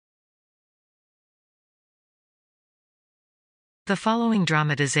The following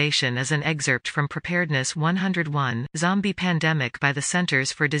dramatization is an excerpt from Preparedness 101, Zombie Pandemic by the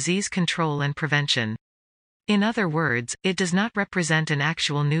Centers for Disease Control and Prevention. In other words, it does not represent an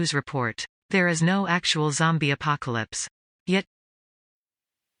actual news report. There is no actual zombie apocalypse. Yet,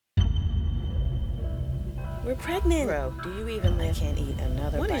 we're pregnant. Bro, do you even live? I can't eat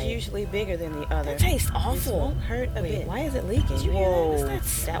another One bite. is usually bigger than the other. That tastes awful. This won't hurt a bit. Why is it leaking? Did you hear Whoa, that?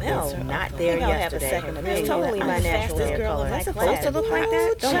 What's that That smell? was not there Maybe I'll have a yesterday. second It's opinion. totally I'm my the natural fastest hair girl color. in my It's class. supposed to look like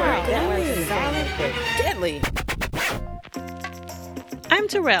that? Don't worry. Deadly. I'm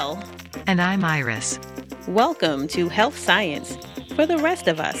Terrell. and I'm Iris. Welcome to Health Science for the Rest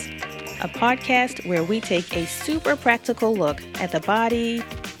of Us, a podcast where we take a super practical look at the body,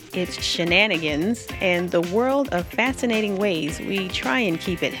 its shenanigans, and the world of fascinating ways we try and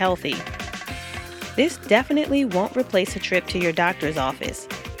keep it healthy. This definitely won't replace a trip to your doctor's office,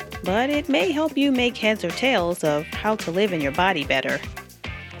 but it may help you make heads or tails of how to live in your body better.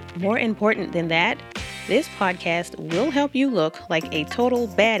 More important than that, this podcast will help you look like a total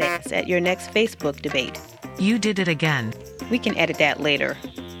badass at your next Facebook debate. You did it again. We can edit that later.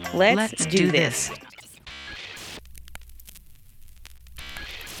 Let's do this.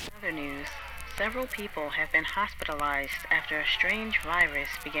 Other news. Several people have been hospitalized after a strange virus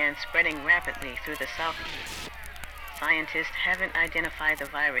began spreading rapidly through the southeast. Scientists haven't identified the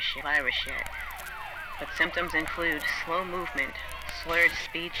virus yet, but symptoms include slow movement, slurred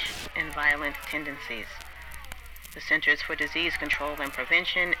speech, and violent tendencies. The Centers for Disease Control and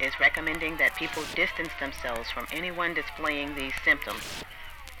Prevention is recommending that people distance themselves from anyone displaying these symptoms.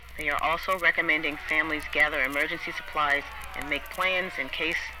 They are also recommending families gather emergency supplies and make plans in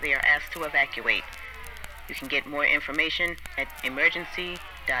case they are asked to evacuate. You can get more information at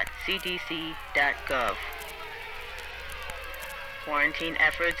emergency.cdc.gov. Quarantine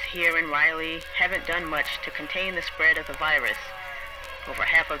efforts here in Raleigh haven't done much to contain the spread of the virus. Over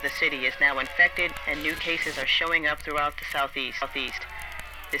half of the city is now infected, and new cases are showing up throughout the southeast.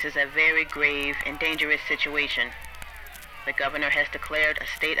 This is a very grave and dangerous situation. The governor has declared a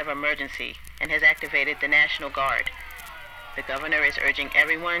state of emergency and has activated the National Guard. The governor is urging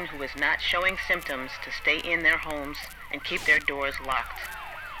everyone who is not showing symptoms to stay in their homes and keep their doors locked.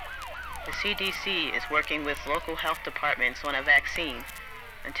 The CDC is working with local health departments on a vaccine.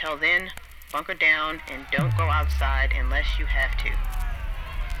 Until then, bunker down and don't go outside unless you have to.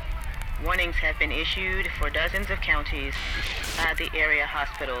 Warnings have been issued for dozens of counties inside the area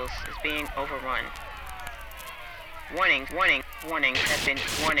hospitals is being overrun. Warnings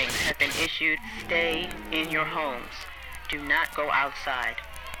have been issued. Stay in your homes. Do not go outside.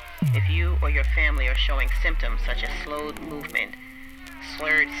 If you or your family are showing symptoms such as slowed movement,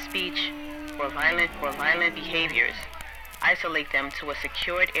 slurred speech, or violent behaviors, isolate them to a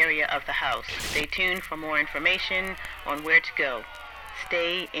secured area of the house. Stay tuned for more information on where to go.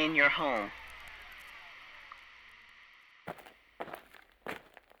 Stay in your home.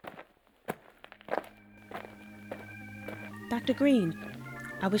 Dr. Green,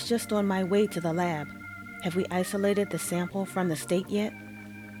 I was just on my way to the lab. Have we isolated the sample from the state yet?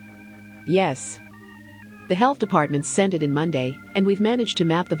 Yes. The health department sent it in Monday, and we've managed to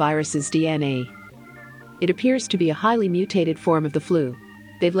map the virus's DNA. It appears to be a highly mutated form of the flu.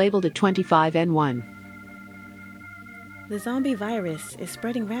 They've labeled it 25N1. The zombie virus is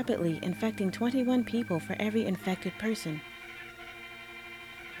spreading rapidly, infecting 21 people for every infected person.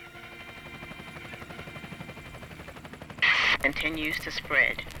 Continues to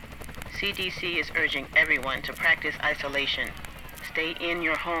spread. CDC is urging everyone to practice isolation. Stay in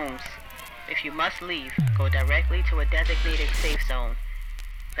your homes. If you must leave, go directly to a designated safe zone.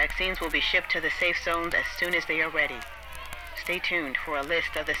 Vaccines will be shipped to the safe zones as soon as they are ready. Stay tuned for a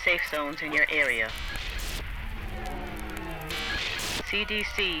list of the safe zones in your area.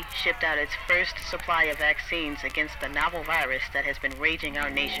 CDC shipped out its first supply of vaccines against the novel virus that has been raging our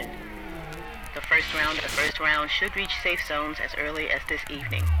nation. The first round should reach safe zones as early as this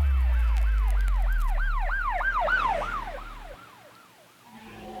evening.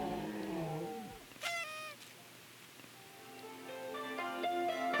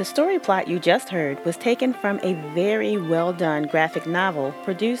 The story plot you just heard was taken from a very well-done graphic novel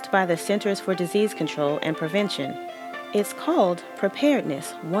produced by the Centers for Disease Control and Prevention. It's called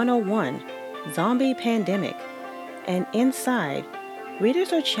Preparedness 101, Zombie Pandemic. And inside,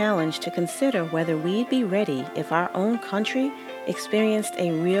 readers are challenged to consider whether we'd be ready if our own country experienced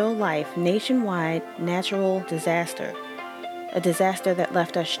a real-life nationwide natural disaster. A disaster that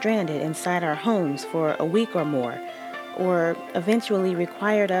left us stranded inside our homes for a week or more, or eventually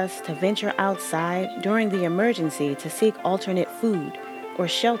required us to venture outside during the emergency to seek alternate food or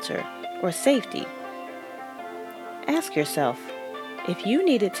shelter or safety. Ask yourself, If you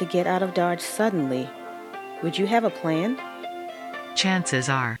needed to get out of Dodge suddenly, would you have a plan? Chances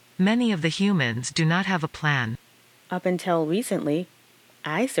are, many of the humans do not have a plan. Up until recently,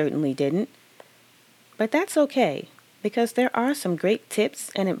 I certainly didn't. But that's okay, because there are some great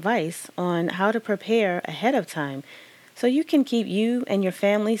tips and advice on how to prepare ahead of time so you can keep you and your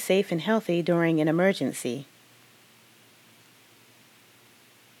family safe and healthy during an emergency.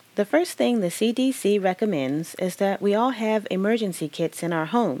 The first thing the CDC recommends is that we all have emergency kits in our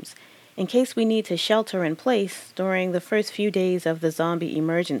homes in case we need to shelter in place during the first few days of the zombie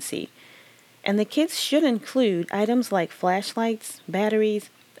emergency. And the kits should include items like flashlights, batteries,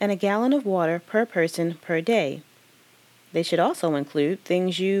 and a gallon of water per person per day. They should also include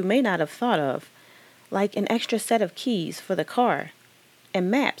things you may not have thought of, like an extra set of keys for the car and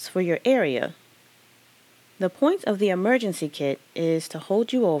maps for your area. The point of the emergency kit is to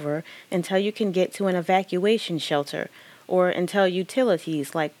hold you over until you can get to an evacuation shelter or until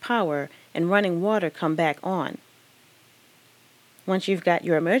utilities like power and running water come back on. Once you've got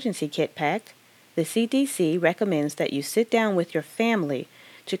your emergency kit packed, the CDC recommends that you sit down with your family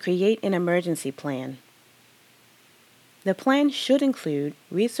to create an emergency plan. The plan should include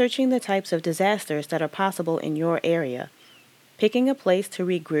researching the types of disasters that are possible in your area, picking a place to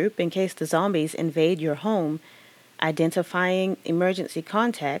regroup in case the zombies invade your home, identifying emergency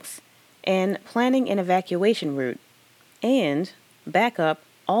contacts, and planning an evacuation route, and backup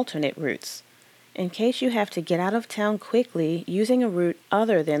alternate routes, in case you have to get out of town quickly using a route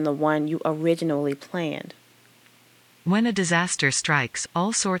other than the one you originally planned. When a disaster strikes,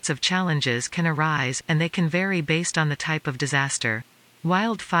 all sorts of challenges can arise, and they can vary based on the type of disaster.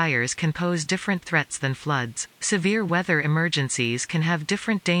 Wildfires can pose different threats than floods, severe weather emergencies can have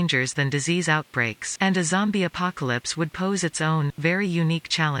different dangers than disease outbreaks, and a zombie apocalypse would pose its own, very unique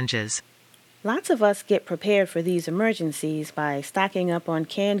challenges. Lots of us get prepared for these emergencies by stocking up on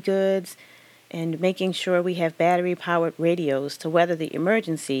canned goods and making sure we have battery-powered radios to weather the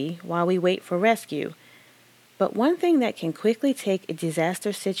emergency while we wait for rescue. But one thing that can quickly take a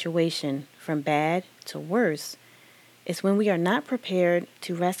disaster situation from bad to worse is when we are not prepared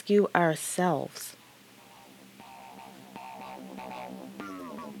to rescue ourselves.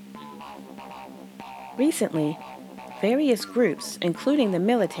 Recently, various groups, including the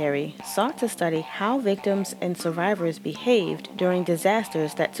military, sought to study how victims and survivors behaved during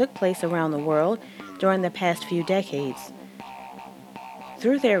disasters that took place around the world during the past few decades.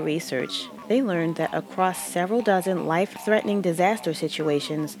 Through their research, they learned that across several dozen life-threatening disaster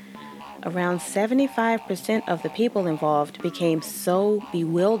situations, around 75% of the people involved became so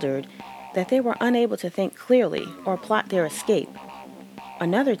bewildered that they were unable to think clearly or plot their escape.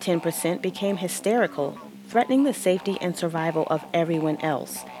 Another 10% became hysterical, threatening the safety and survival of everyone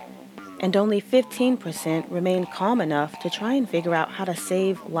else. And only 15% remained calm enough to try and figure out how to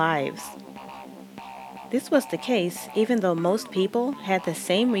save lives. This was the case even though most people had the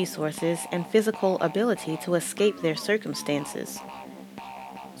same resources and physical ability to escape their circumstances.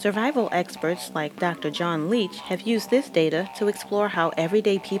 Survival experts like Dr. John Leach have used this data to explore how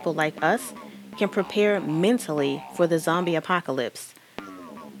everyday people like us can prepare mentally for the zombie apocalypse.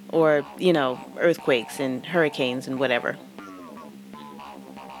 Or, earthquakes and hurricanes and whatever.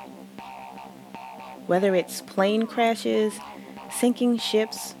 Whether it's plane crashes, sinking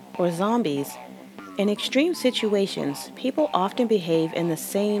ships, or zombies, in extreme situations, people often behave in the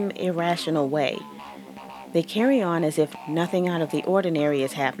same irrational way. They carry on as if nothing out of the ordinary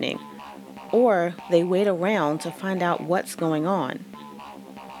is happening, or they wait around to find out what's going on.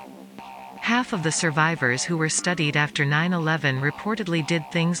 Half of the survivors who were studied after 9/11 reportedly did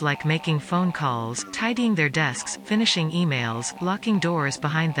things like making phone calls, tidying their desks, finishing emails, locking doors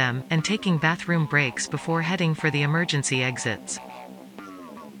behind them, and taking bathroom breaks before heading for the emergency exits.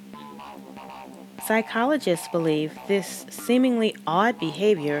 Psychologists believe this seemingly odd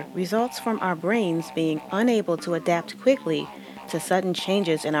behavior results from our brains being unable to adapt quickly to sudden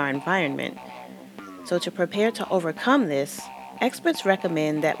changes in our environment. So to prepare to overcome this, experts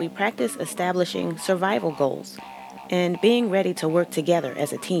recommend that we practice establishing survival goals and being ready to work together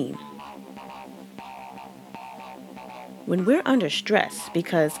as a team. When we're under stress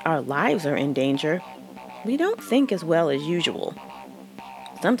because our lives are in danger, we don't think as well as usual.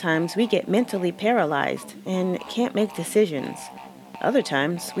 Sometimes we get mentally paralyzed and can't make decisions. Other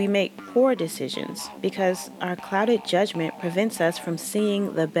times we make poor decisions because our clouded judgment prevents us from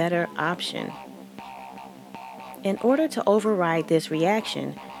seeing the better option. In order to override this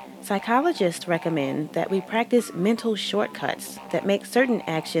reaction, psychologists recommend that we practice mental shortcuts that make certain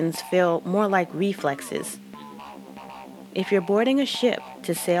actions feel more like reflexes. If you're boarding a ship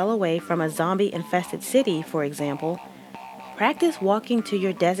to sail away from a zombie-infested city, for example, practice walking to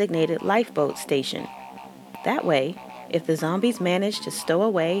your designated lifeboat station. That way, if the zombies manage to stow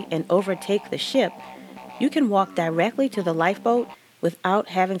away and overtake the ship, you can walk directly to the lifeboat without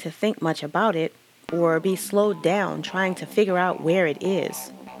having to think much about it or be slowed down trying to figure out where it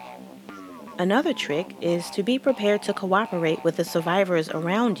is. Another trick is to be prepared to cooperate with the survivors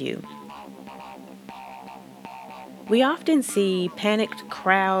around you. We often see panicked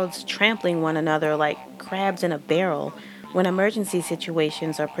crowds trampling one another like crabs in a barrel when emergency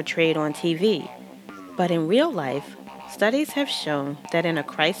situations are portrayed on TV. But in real life, studies have shown that in a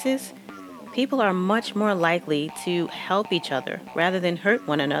crisis, people are much more likely to help each other rather than hurt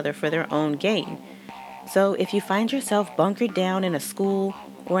one another for their own gain. So if you find yourself bunkered down in a school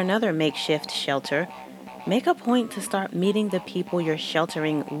or another makeshift shelter, make a point to start meeting the people you're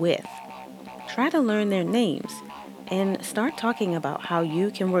sheltering with. Try to learn their names and start talking about how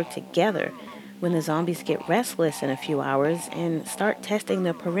you can work together when the zombies get restless in a few hours and start testing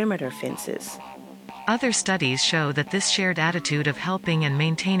the perimeter fences. Other studies show that this shared attitude of helping and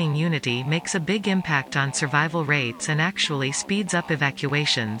maintaining unity makes a big impact on survival rates and actually speeds up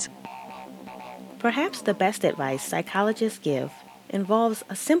evacuations. Perhaps the best advice psychologists give involves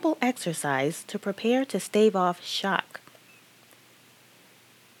a simple exercise to prepare to stave off shock.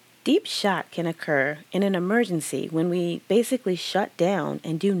 Deep shock can occur in an emergency when we basically shut down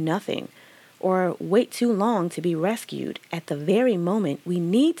and do nothing, or wait too long to be rescued at the very moment we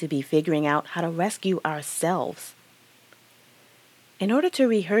need to be figuring out how to rescue ourselves. In order to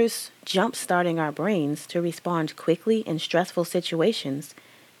rehearse jump-starting our brains to respond quickly in stressful situations,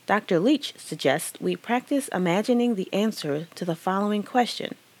 Dr. Leach suggests we practice imagining the answer to the following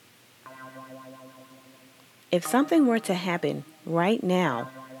question. If something were to happen right now,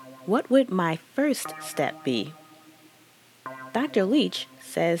 what would my first step be? Dr. Leach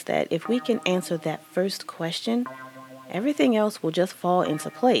says that if we can answer that first question, everything else will just fall into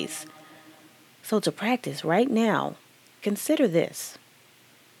place. So to practice right now, consider this.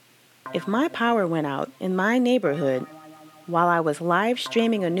 If my power went out in my neighborhood while I was live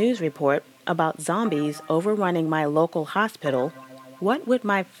streaming a news report about zombies overrunning my local hospital, what would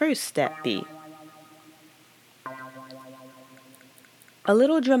my first step be? A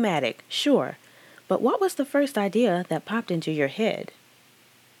little dramatic, sure, but what was the first idea that popped into your head?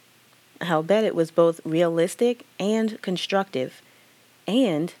 I'll bet it was both realistic and constructive,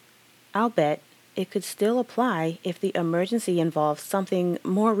 and I'll bet it could still apply if the emergency involves something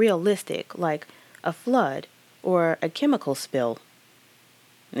more realistic, like a flood or a chemical spill.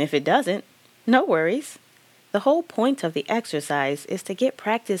 If it doesn't, no worries. The whole point of the exercise is to get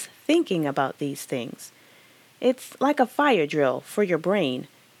practice thinking about these things. It's like a fire drill for your brain.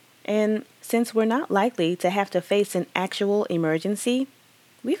 And since we're not likely to have to face an actual emergency,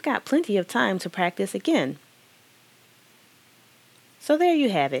 we've got plenty of time to practice again. So there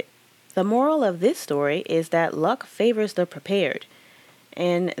you have it. The moral of this story is that luck favors the prepared,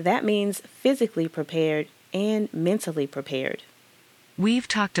 and that means physically prepared and mentally prepared. We've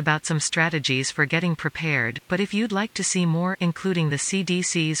talked about some strategies for getting prepared, but if you'd like to see more, including the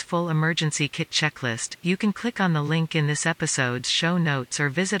CDC's full emergency kit checklist, you can click on the link in this episode's show notes or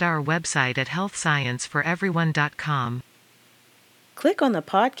visit our website at healthscienceforeveryone.com. Click on the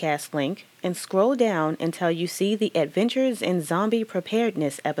podcast link and scroll down until you see the Adventures in Zombie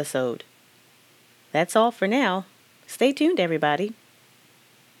Preparedness episode. That's all for now. Stay tuned, everybody.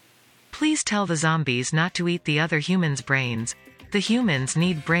 Please tell the zombies not to eat the other humans' brains. The humans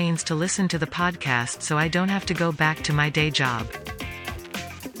need brains to listen to the podcast so I don't have to go back to my day job.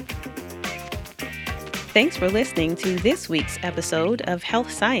 Thanks for listening to this week's episode of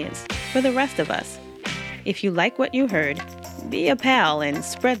Health Science for the rest of us. If you like what you heard, be a pal and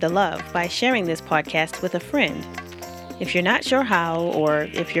spread the love by sharing this podcast with a friend. If you're not sure how, or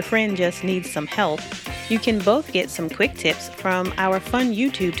if your friend just needs some help, you can both get some quick tips from our fun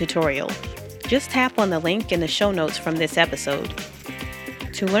YouTube tutorial. Just tap on the link in the show notes from this episode.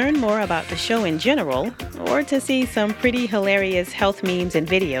 To learn more about the show in general, or to see some pretty hilarious health memes and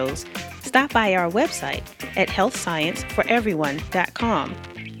videos, stop by our website at healthscienceforeveryone.com.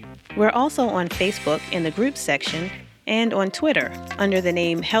 We're also on Facebook in the groups section and on Twitter under the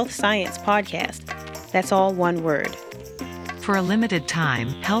name Health Science Podcast. That's all one word. For a limited time,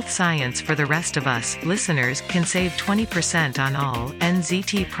 Health Science for the Rest of Us listeners can save 20% on all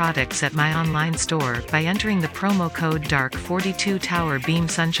NZT products at my online store by entering the promo code DARK42 Tower Beam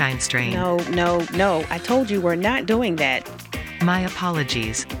Sunshine Strain. No. I told you we're not doing that. My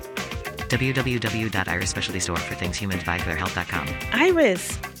apologies. www.iris Specialty Store for things humans buy for their health.com.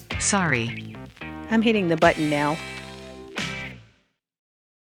 Iris! Sorry. I'm hitting the button now.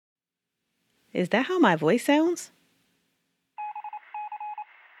 Is that how my voice sounds?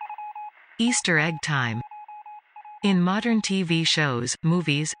 Easter egg time. In modern TV shows,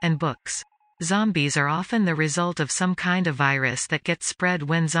 movies, and books, zombies are often the result of some kind of virus that gets spread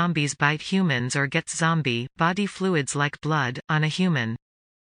when zombies bite humans or gets zombie body fluids like blood on a human.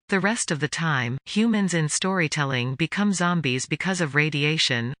 The rest of the time, humans in storytelling become zombies because of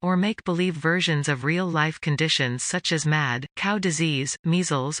radiation, or make-believe versions of real-life conditions such as mad cow disease,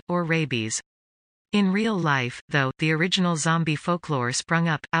 measles, or rabies. In real life, though, the original zombie folklore sprung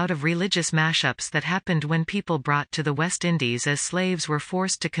up out of religious mashups that happened when people brought to the West Indies as slaves were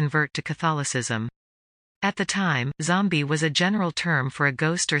forced to convert to Catholicism. At the time, zombie was a general term for a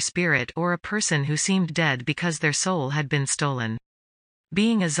ghost or spirit or a person who seemed dead because their soul had been stolen.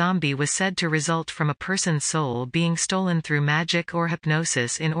 Being a zombie was said to result from a person's soul being stolen through magic or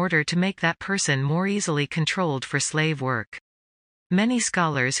hypnosis in order to make that person more easily controlled for slave work. Many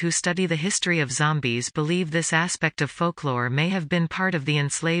scholars who study the history of zombies believe this aspect of folklore may have been part of the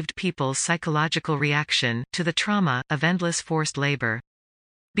enslaved people's psychological reaction to the trauma of endless forced labor.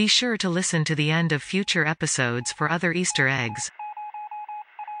 Be sure to listen to the end of future episodes for other Easter eggs.